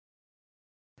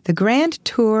The Grand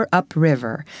Tour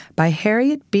Upriver by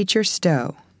Harriet Beecher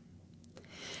Stowe.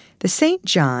 The St.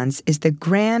 Johns is the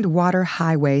grand water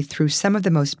highway through some of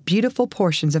the most beautiful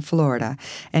portions of Florida,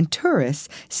 and tourists,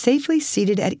 safely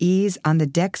seated at ease on the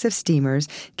decks of steamers,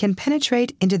 can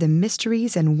penetrate into the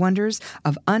mysteries and wonders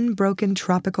of unbroken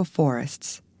tropical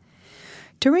forests.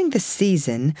 During the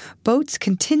season, boats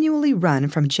continually run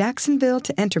from Jacksonville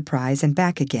to Enterprise and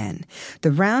back again,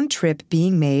 the round trip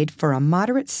being made for a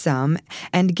moderate sum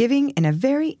and giving in a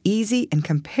very easy and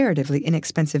comparatively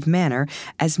inexpensive manner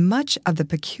as much of the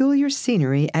peculiar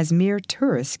scenery as mere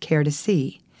tourists care to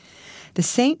see. The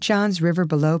St. Johns River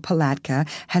below Palatka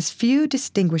has few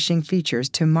distinguishing features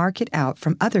to mark it out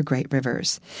from other great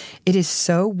rivers. It is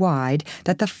so wide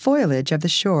that the foliage of the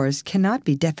shores cannot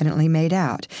be definitely made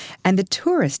out, and the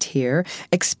tourist here,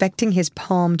 expecting his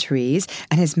palm trees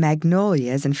and his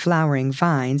magnolias and flowering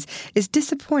vines, is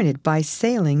disappointed by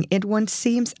sailing in what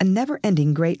seems a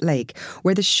never-ending great lake,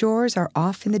 where the shores are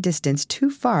off in the distance too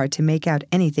far to make out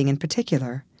anything in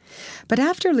particular. But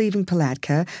after leaving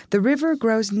Palatka, the river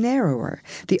grows narrower,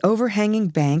 the overhanging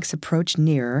banks approach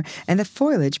nearer, and the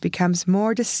foliage becomes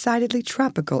more decidedly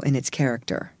tropical in its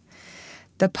character.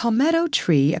 The palmetto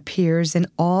tree appears in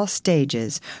all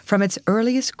stages, from its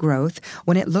earliest growth,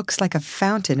 when it looks like a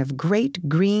fountain of great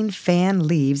green fan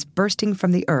leaves bursting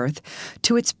from the earth,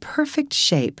 to its perfect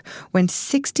shape, when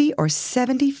 60 or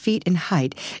 70 feet in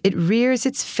height it rears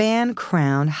its fan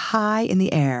crown high in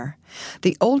the air.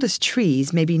 The oldest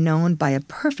trees may be known by a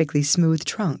perfectly smooth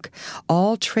trunk,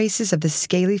 all traces of the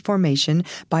scaly formation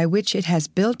by which it has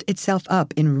built itself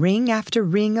up in ring after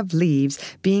ring of leaves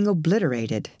being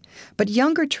obliterated. But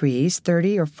younger trees,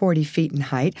 30 or 40 feet in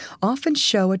height, often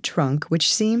show a trunk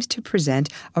which seems to present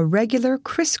a regular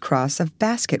crisscross of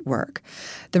basket work,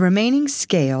 the remaining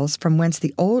scales from whence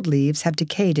the old leaves have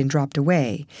decayed and dropped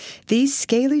away. These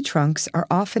scaly trunks are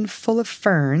often full of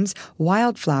ferns,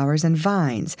 wildflowers, and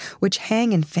vines, which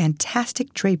hang in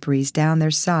fantastic draperies down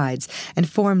their sides and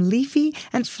form leafy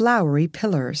and flowery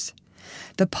pillars.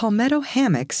 The palmetto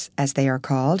hammocks, as they are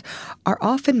called, are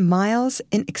often miles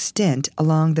in extent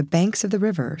along the banks of the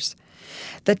rivers.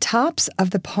 The tops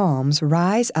of the palms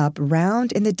rise up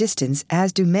round in the distance,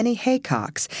 as do many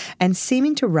haycocks, and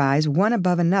seeming to rise one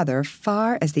above another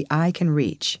far as the eye can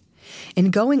reach. In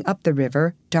going up the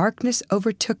river, darkness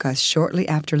overtook us shortly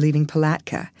after leaving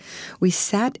Palatka. We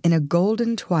sat in a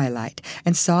golden twilight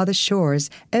and saw the shores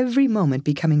every moment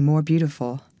becoming more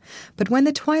beautiful. But when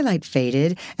the twilight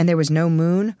faded and there was no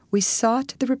moon, we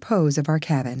sought the repose of our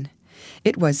cabin.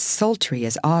 It was sultry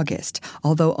as August,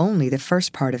 although only the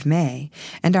first part of May,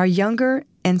 and our younger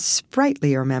and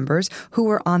sprightlier members, who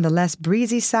were on the less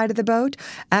breezy side of the boat,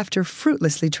 after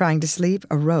fruitlessly trying to sleep,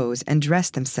 arose and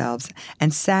dressed themselves,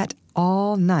 and sat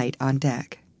all night on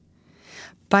deck.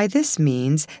 By this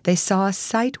means they saw a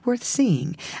sight worth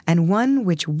seeing, and one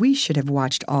which we should have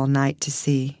watched all night to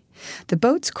see. The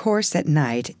boat's course at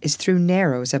night is through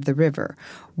narrows of the river,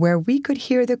 where we could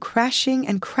hear the crashing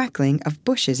and crackling of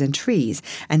bushes and trees,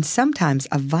 and sometimes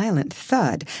a violent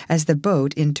thud as the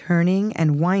boat, in turning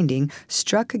and winding,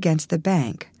 struck against the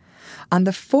bank. On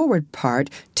the forward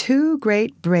part, 2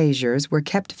 great braziers were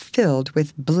kept filled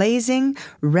with blazing,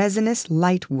 resinous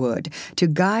light wood to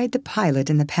guide the pilot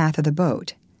in the path of the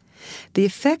boat. The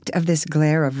effect of this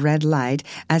glare of red light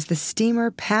as the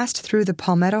steamer passed through the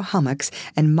palmetto hummocks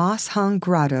and moss-hung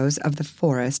grottos of the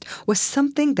forest was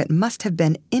something that must have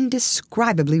been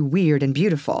indescribably weird and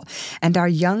beautiful, and our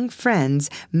young friends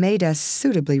made us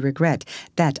suitably regret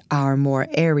that our more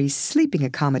airy sleeping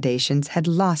accommodations had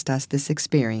lost us this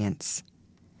experience.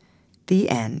 The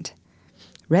End.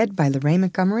 Read by Lorraine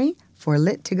Montgomery for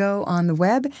Lit to Go on the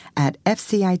web at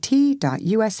fcit.usf.edu.